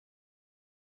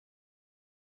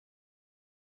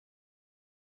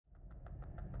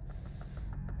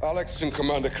Alex and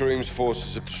Commander Karim's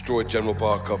forces have destroyed General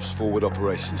Barkov's forward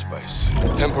operations base,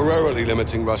 temporarily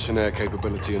limiting Russian air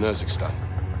capability in Urzikstan.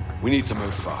 We need to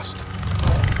move fast.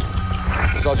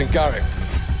 Sergeant Garrick,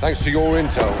 thanks to your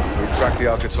intel, we tracked the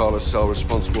Al-Qatala cell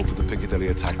responsible for the Piccadilly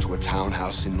attack to a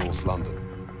townhouse in North London.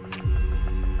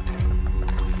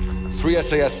 3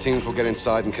 SAS teams will get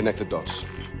inside and connect the dots.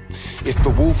 If the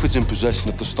Wolf is in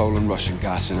possession of the stolen Russian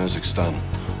gas in Urzikstan,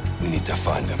 we need to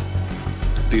find him.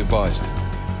 Be advised,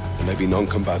 there may be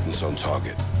non-combatants on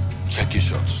target. Check your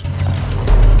shots.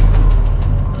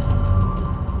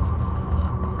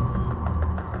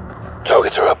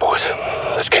 Targets are up, boys.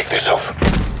 Let's kick this off.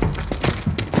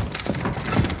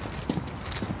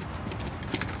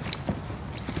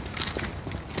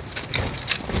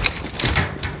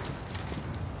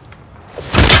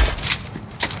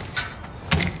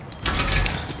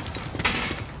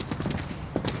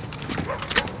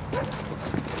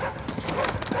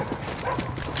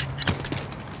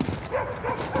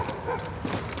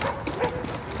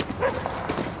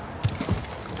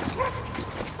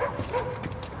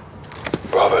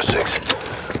 Bravo 6,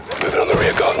 moving on the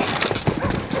rear garden.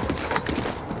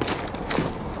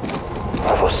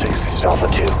 Bravo 6, this is Alpha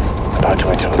 2, about to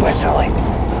enter the west alley.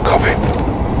 Copy.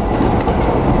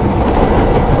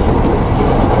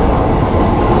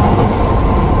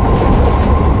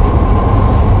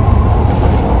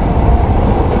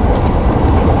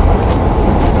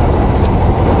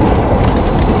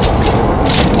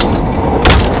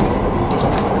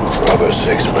 Bravo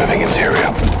 6, moving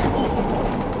interior.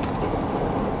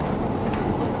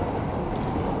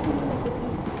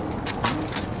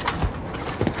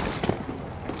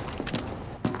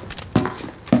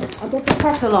 Get the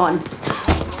kettle on.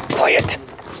 Quiet.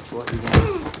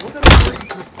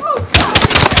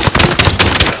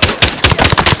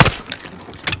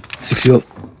 Secure.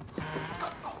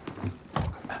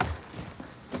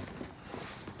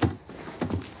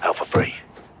 Alpha 3.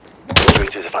 Moving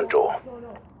through the front door.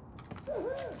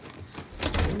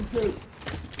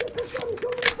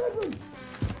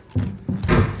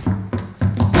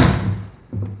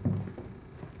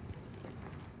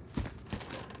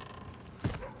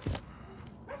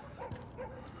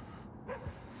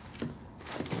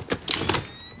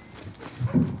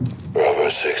 Bravo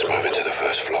 6, moving to the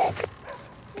first floor.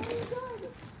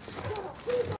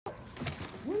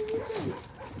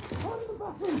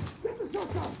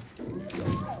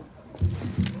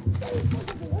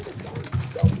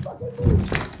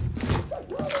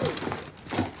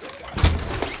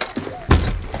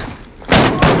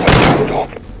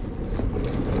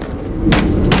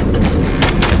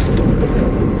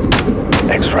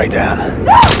 X-ray down.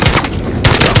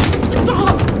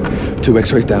 2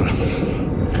 X-rays down.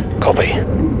 Copy.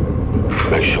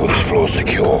 Make sure this floor's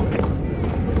secure.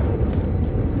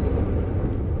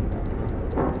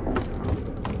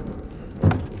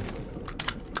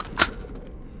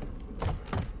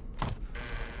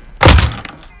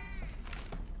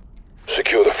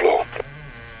 Secure the floor.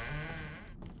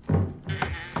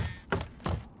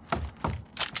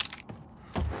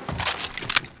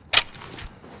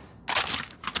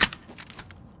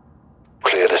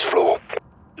 Clear this floor.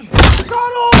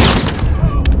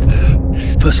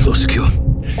 First floor secure.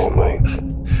 On me.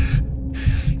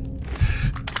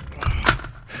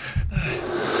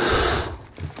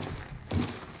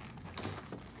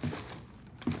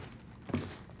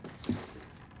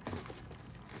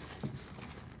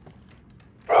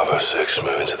 Bravo 6,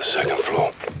 moving to the second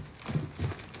floor.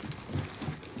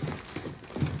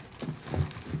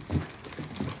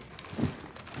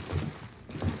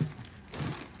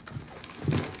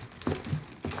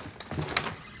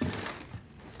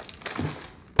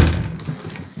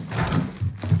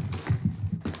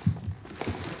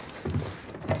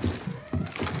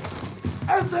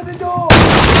 Answer the door!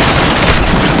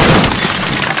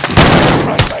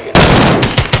 Right, banging.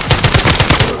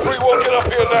 3-1, get up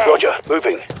here now! Roger,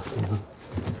 moving.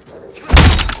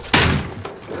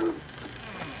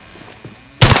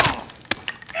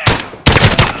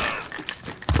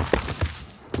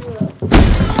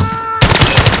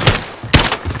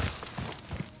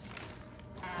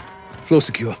 Floor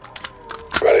secure.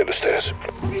 Right up the stairs.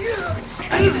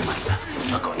 Hang in there, mate.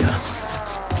 I got you.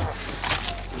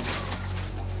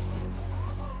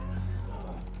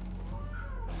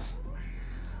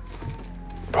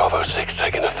 Bravo 6,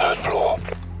 taking the third floor.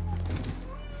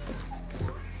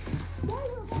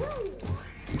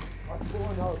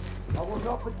 I will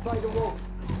not betray the wolf.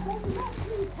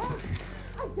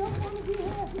 I don't want to be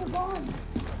here if you're gone.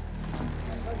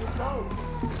 Let me go.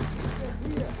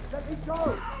 Here, let me go.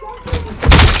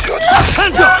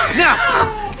 Hands up! Now!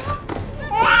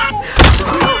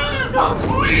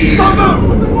 Don't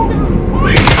move!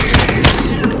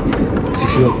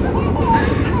 secure.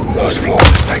 Last floor,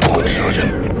 take one,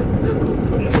 Sergeant.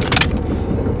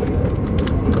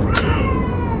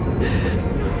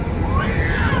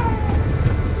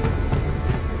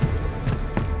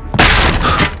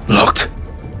 Locked.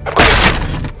 I've got it.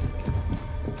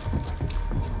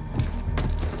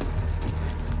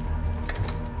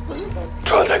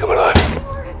 Try and take him alive.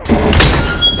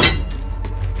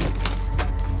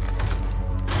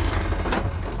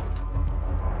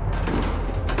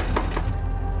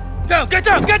 Down! Get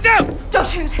down! Get down! Don't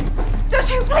shoot! Don't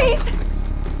shoot, please!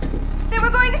 They were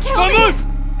going to kill Don't me! move!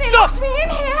 They Stop! locked me in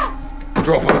here!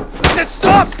 Drop her. Just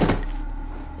stop!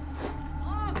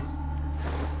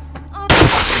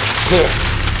 Clear.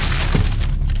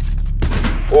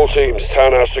 All teams,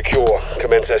 townhouse secure.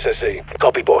 Commence SSE.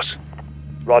 Copy, boss.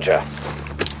 Roger.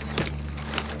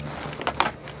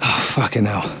 Oh, fucking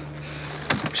hell.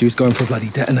 She was going for a bloody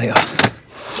detonator.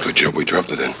 Good job we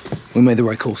dropped it in. We made the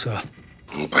right call, sir.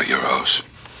 We'll bet your house.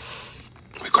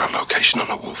 We've got a location on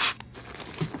the wolf.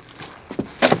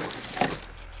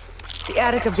 The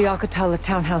attic of the Al-Qatala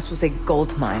townhouse was a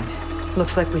gold mine.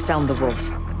 Looks like we found the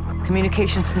wolf.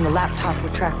 Communications from the laptop were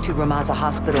tracked to Ramaza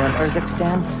Hospital in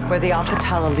Urzikstan, where the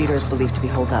Al-Qatala leader is believed to be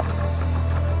holed up.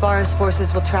 Varus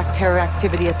forces will track terror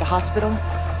activity at the hospital,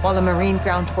 while a Marine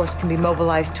ground force can be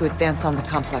mobilized to advance on the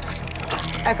complex.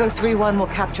 Echo 3-1 will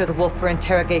capture the wolf for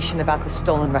interrogation about the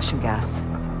stolen Russian gas.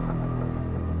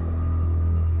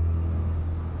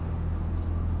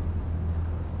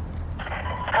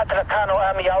 حتى كانوا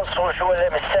عم يوصلوا جوا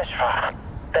المستشفى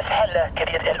بس هلا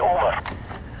كريت الأمور.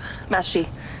 ماشي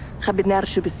خبي نعرف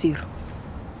شو بيصير.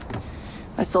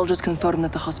 My soldiers confirm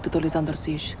that the hospital is under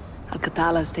siege.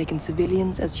 Al-Qatala has taken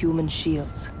civilians as human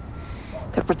shields.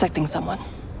 They're protecting someone.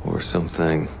 Or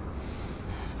something.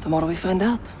 Tomorrow we find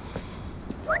out.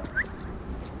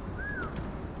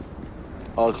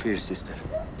 All clear, sister.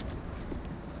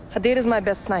 Hadir is my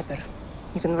best sniper.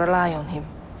 You can rely on him.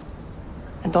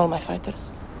 And all my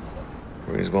fighters.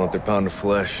 Marines want their pound of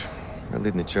flesh. They're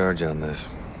leading the charge on this.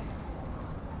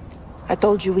 I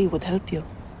told you we would help you.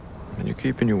 And you're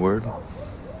keeping your word.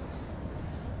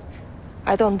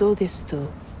 I don't do this to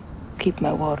keep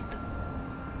my word.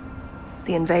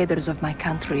 The invaders of my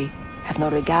country have no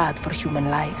regard for human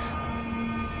life.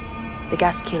 The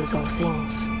gas kills all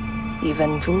things,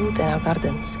 even food and our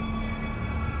gardens.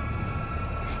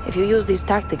 If you use these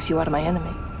tactics, you are my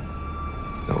enemy.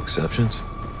 No exceptions?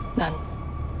 None.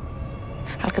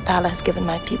 Al-Qatala has given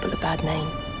my people a bad name,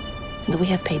 and we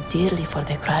have paid dearly for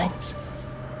their crimes.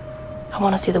 I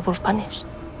want to see the wolf punished.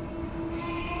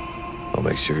 I'll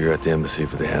make sure you're at the embassy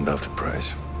for the handoff to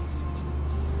Price.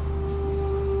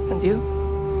 And you?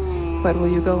 Where will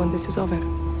you go when this is over?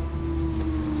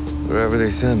 Wherever they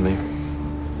send me.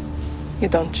 You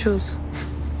don't choose.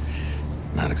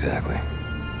 Not exactly.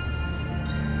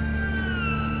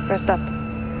 Rest up.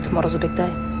 Tomorrow's a big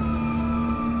day.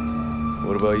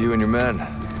 What about you and your men?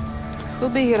 We'll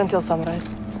be here until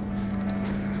sunrise.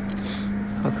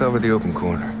 I'll cover the open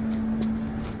corner.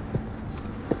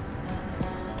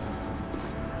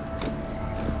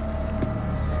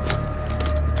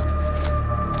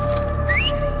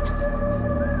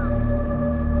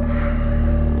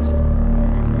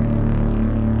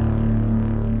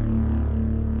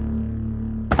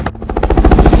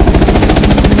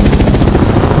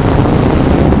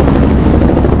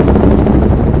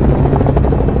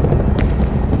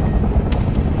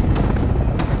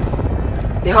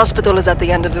 The hospital is at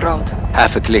the end of the road.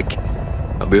 Half a click.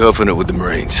 I'll be hoofing it with the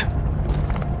Marines.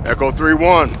 Echo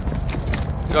 3-1.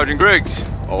 Sergeant Griggs.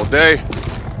 All day.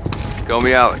 Call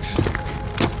me Alex.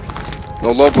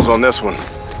 No locals on this one.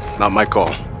 Not my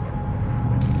call.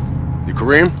 You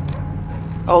Kareem?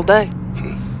 All day.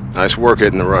 Nice work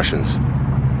hitting the Russians.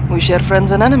 We share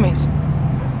friends and enemies.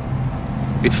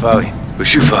 Bitfawi.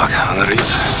 Bashufak.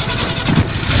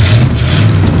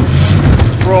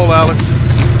 Roll, Alex.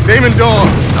 Damon Dog,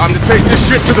 time to take this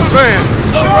shit to the fan.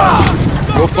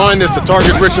 We'll find this a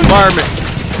target-rich environment.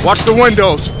 Watch the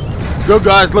windows. Good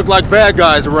guys look like bad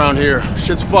guys around here.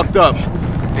 Shit's fucked up.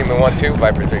 Demon 1-2,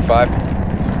 Viper 3-5.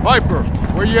 Viper,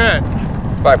 where you at?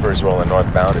 Viper is rolling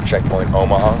northbound at checkpoint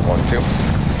Omaha 1-2.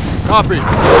 Copy.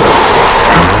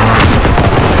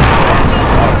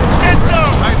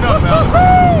 Tighten up, Alex.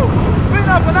 Clean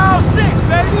up an aisle 6,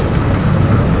 baby!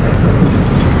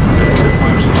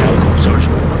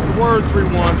 Sergeant. What's the word,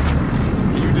 3-1?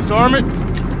 Can you disarm it?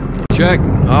 Check.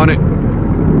 On it.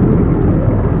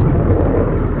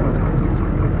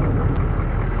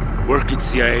 Work it,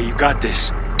 CIA. You got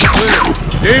this. Clear.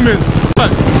 Damon,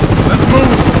 let's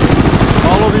move.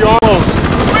 Follow the arrows.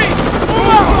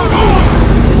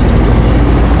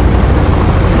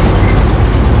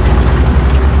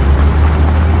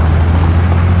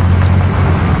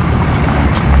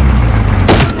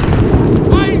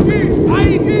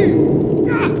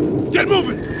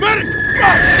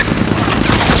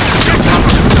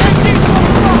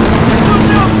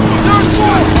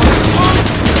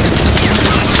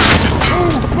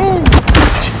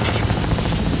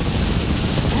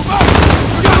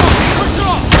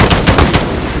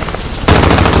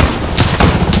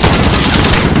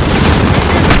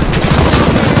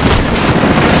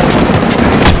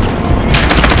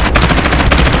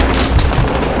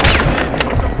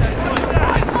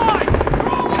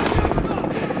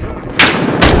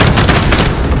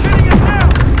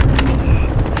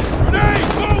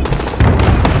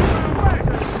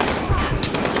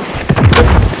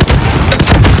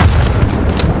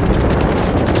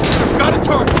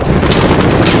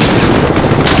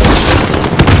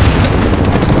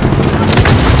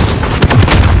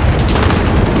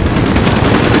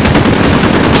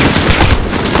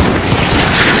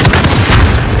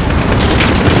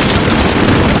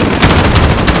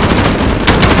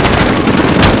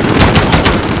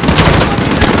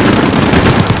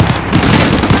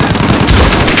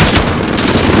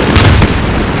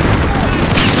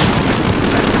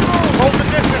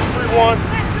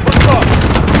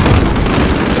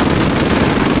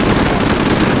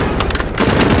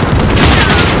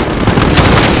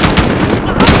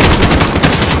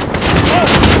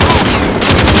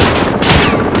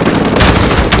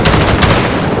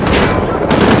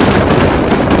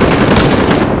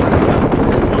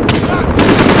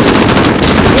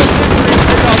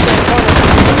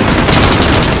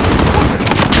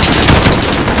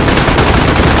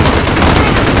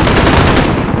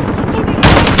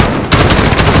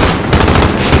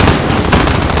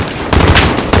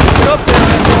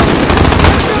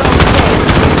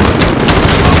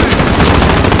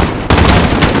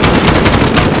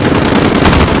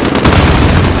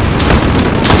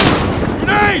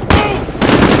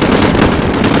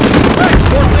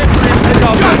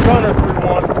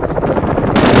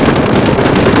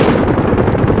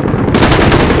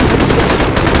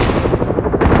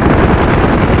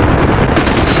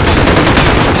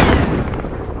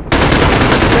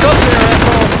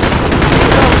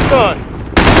 sun.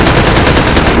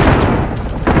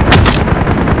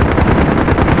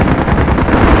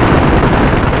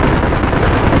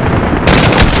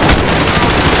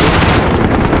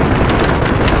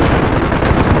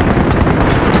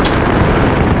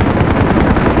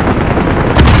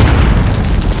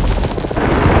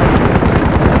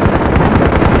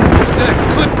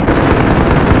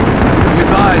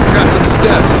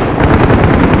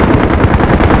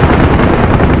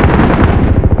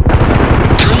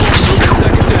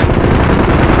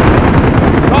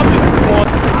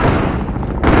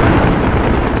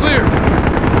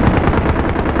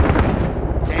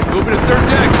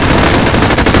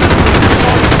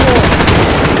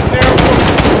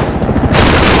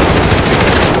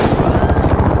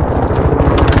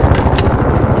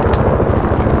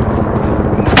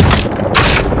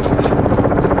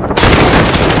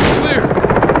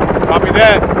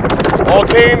 All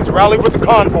teams, rally with the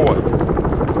convoy.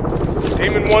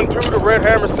 Demon 1-2 to Red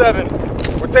Hammer 7.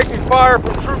 We're taking fire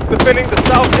from troops defending the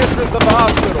south entrance of the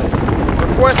hospital.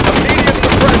 Request immediate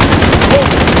suppression.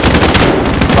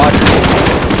 Roger.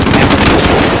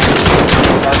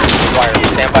 Target required.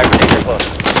 Stand by for danger close.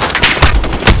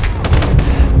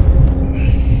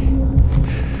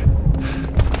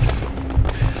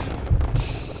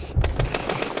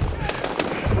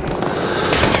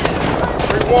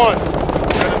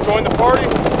 Join the party.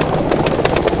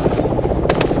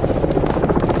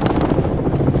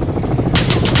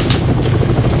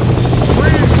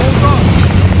 Freeze, hold up.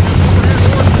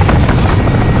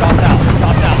 Dropped out.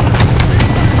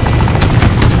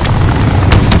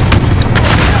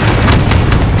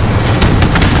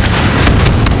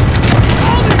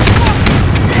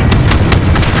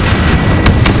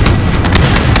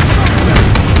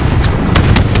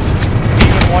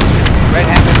 Demon 1-2, Red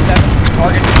Hammer 7,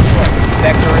 target destroyed.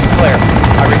 Vector is clear.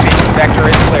 I repeat, vector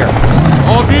is clear.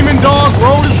 All Demon Dog,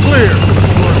 road is clear.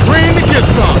 We're agreeing to get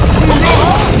some.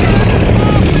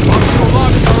 Hospital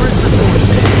lobbies are entry point.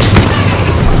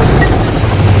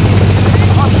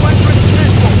 Hospital entrance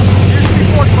visual. Here's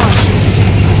C-45.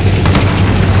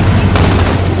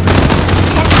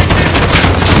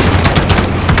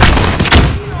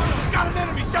 Got an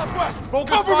enemy southwest.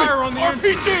 Focus fire on the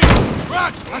RPG.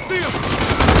 Raj, I see him.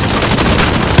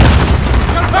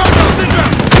 Got a parallel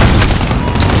inbound!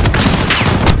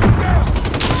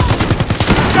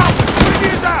 Stop! He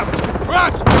is out!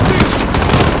 Raj! I see him!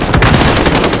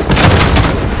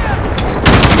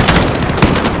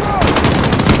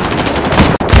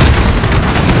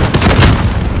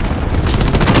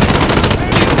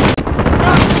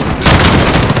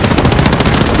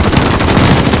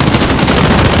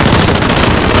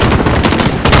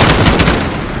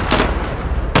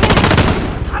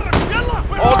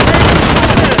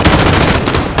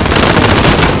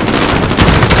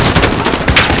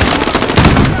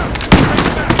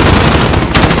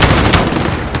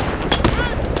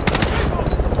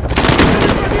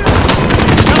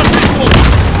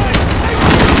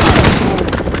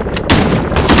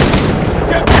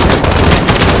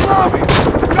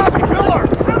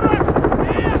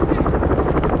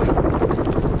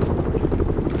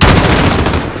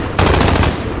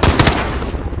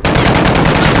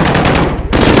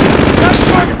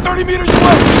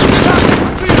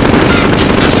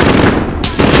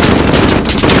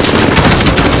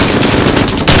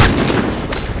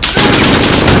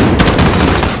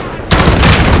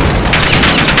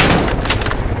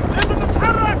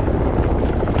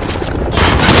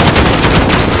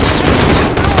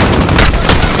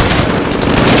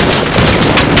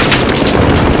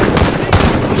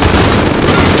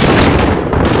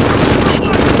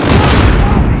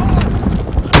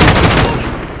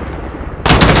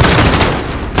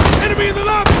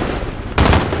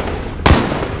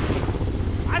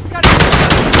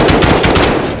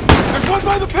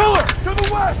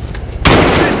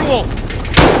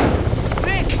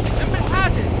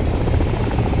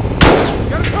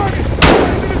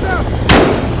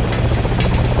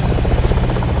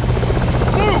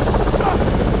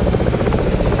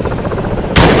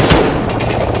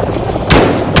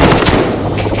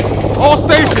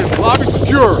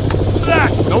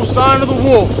 No sign of the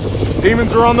wolf.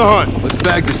 Demons are on the hunt. Let's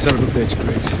bag this son of a bitch,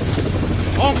 Griggs.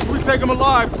 As long as we take him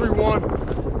alive, 3-1.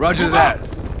 Roger that.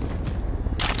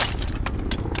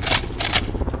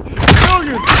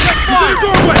 Millions! Check fire!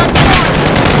 Doorway!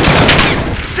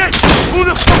 Shit! Who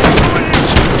the fuck is going in?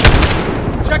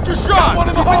 Check your shot! One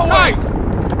in the hallway!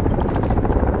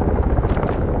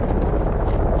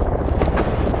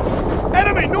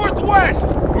 Enemy northwest!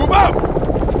 Move out!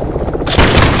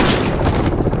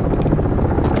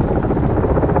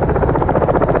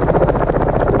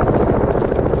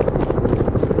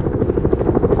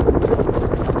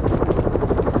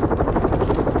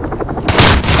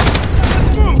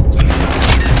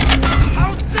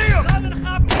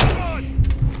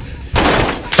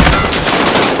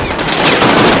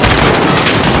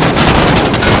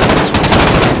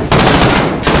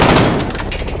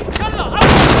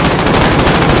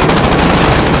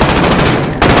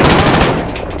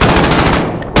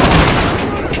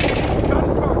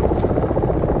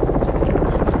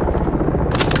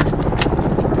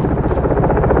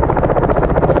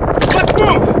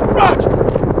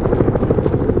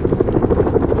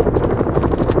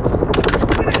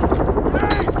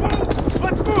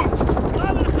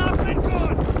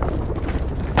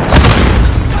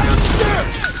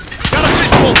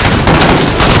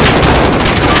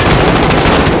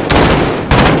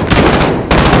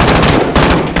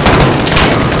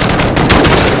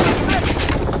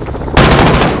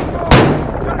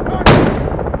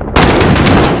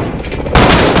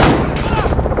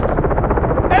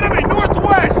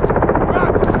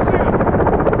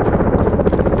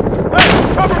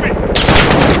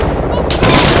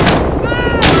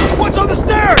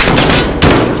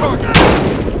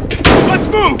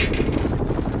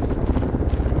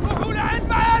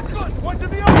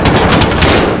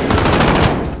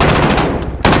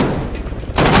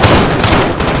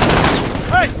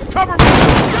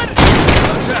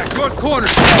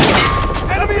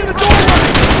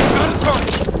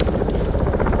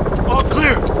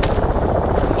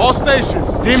 All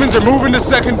stations, demons are moving to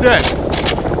second deck.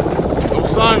 No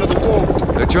sign of the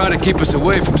wolf. They're trying to keep us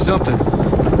away from something.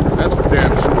 That's for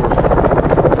damn sure.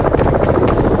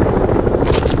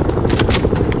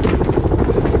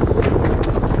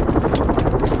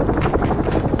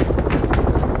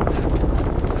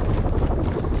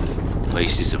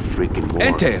 Place is a freaking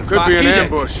war. Could be an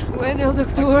ambush. Bueno,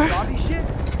 doctor.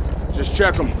 Just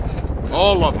check them.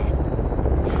 All of them.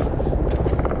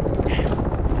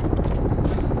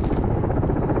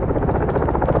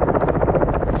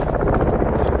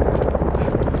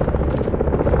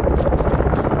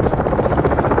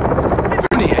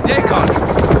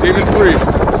 Demon 3,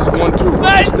 this is 1-2.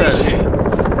 What's status?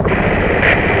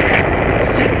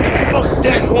 Sit the fuck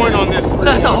down. Point on this,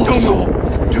 please. Don't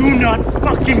move. Do not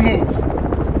fucking move.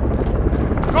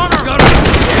 Connor!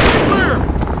 Clear!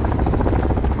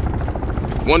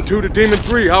 1-2 to Demon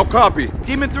 3, how copy?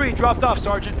 Demon 3 dropped off,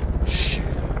 Sergeant. Shh.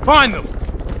 Find them!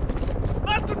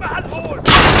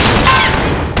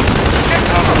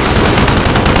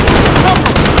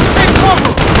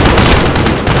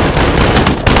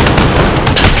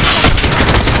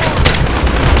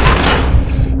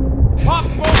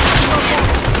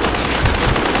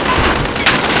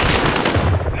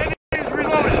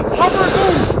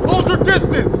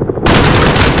 Distance!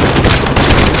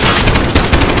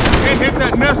 Can't hit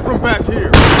that nest from back here.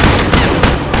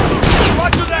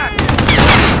 Roger that!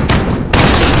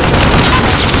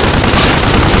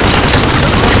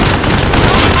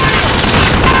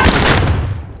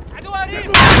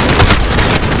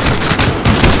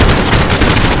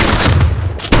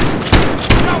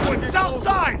 Got one south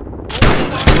side!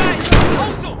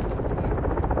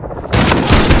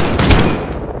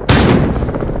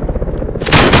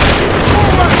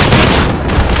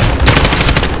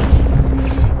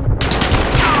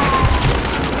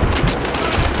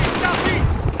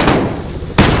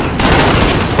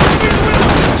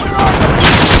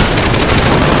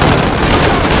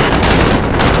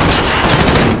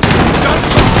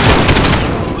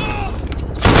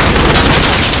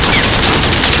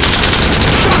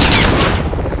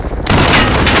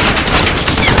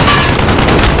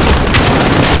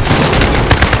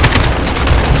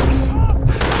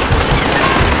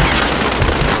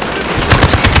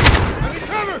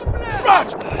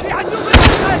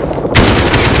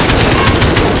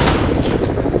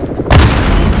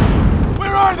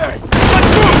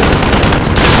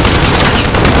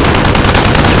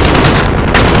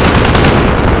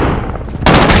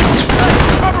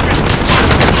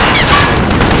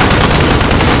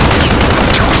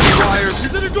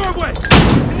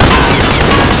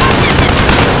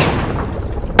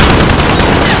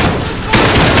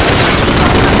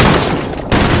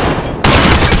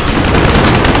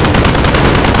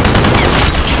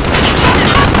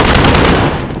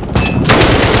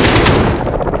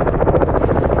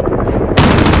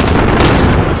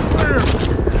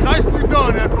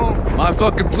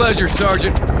 Fucking pleasure,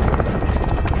 Sergeant.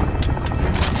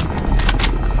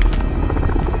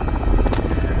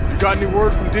 You got any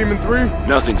word from Demon 3?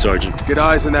 Nothing, Sergeant. Get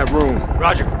eyes in that room.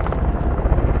 Roger.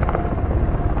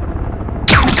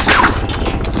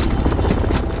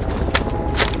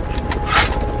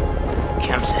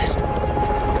 Camp set.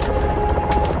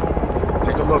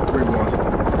 Take a look, 3-1.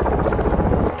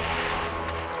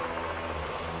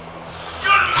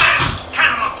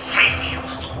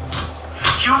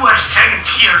 You were sent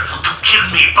here to kill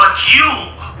me, but you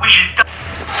will die.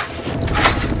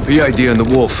 PID on the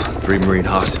Wolf. 3 Marine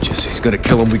hostages. He's gonna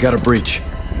kill him. We got a breach.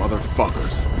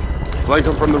 Motherfuckers. Flank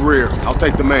him from the rear. I'll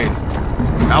take the main.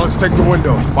 Alex, take the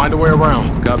window. Find a way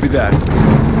around. Copy that.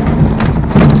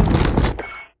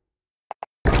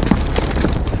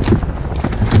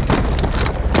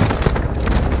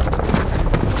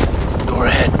 Door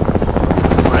ahead.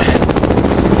 Door ahead.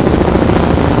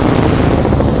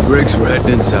 Briggs, we're heading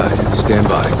inside. Stand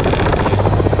by.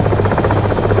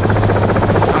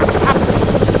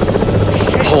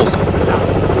 Hold.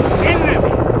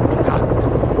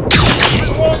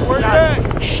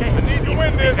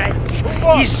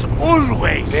 He's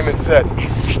always... Demon set.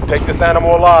 Take this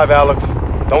animal alive, Alex.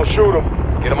 Don't shoot him.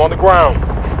 Get him on the ground.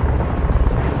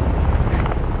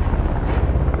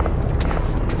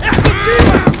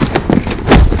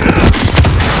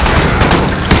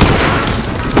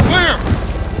 Clear!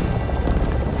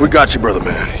 We got you, brother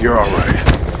man. You're all right.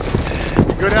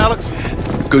 You good, Alex?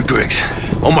 Good, Griggs.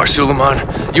 Omar Suleiman,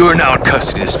 you are now in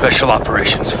custody of the Special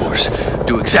Operations Force.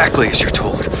 Do exactly as you're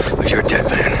told, or you're a dead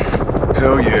man.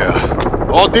 Hell yeah.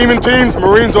 All demon teams,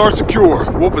 Marines are secure.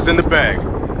 Wolf is in the bag.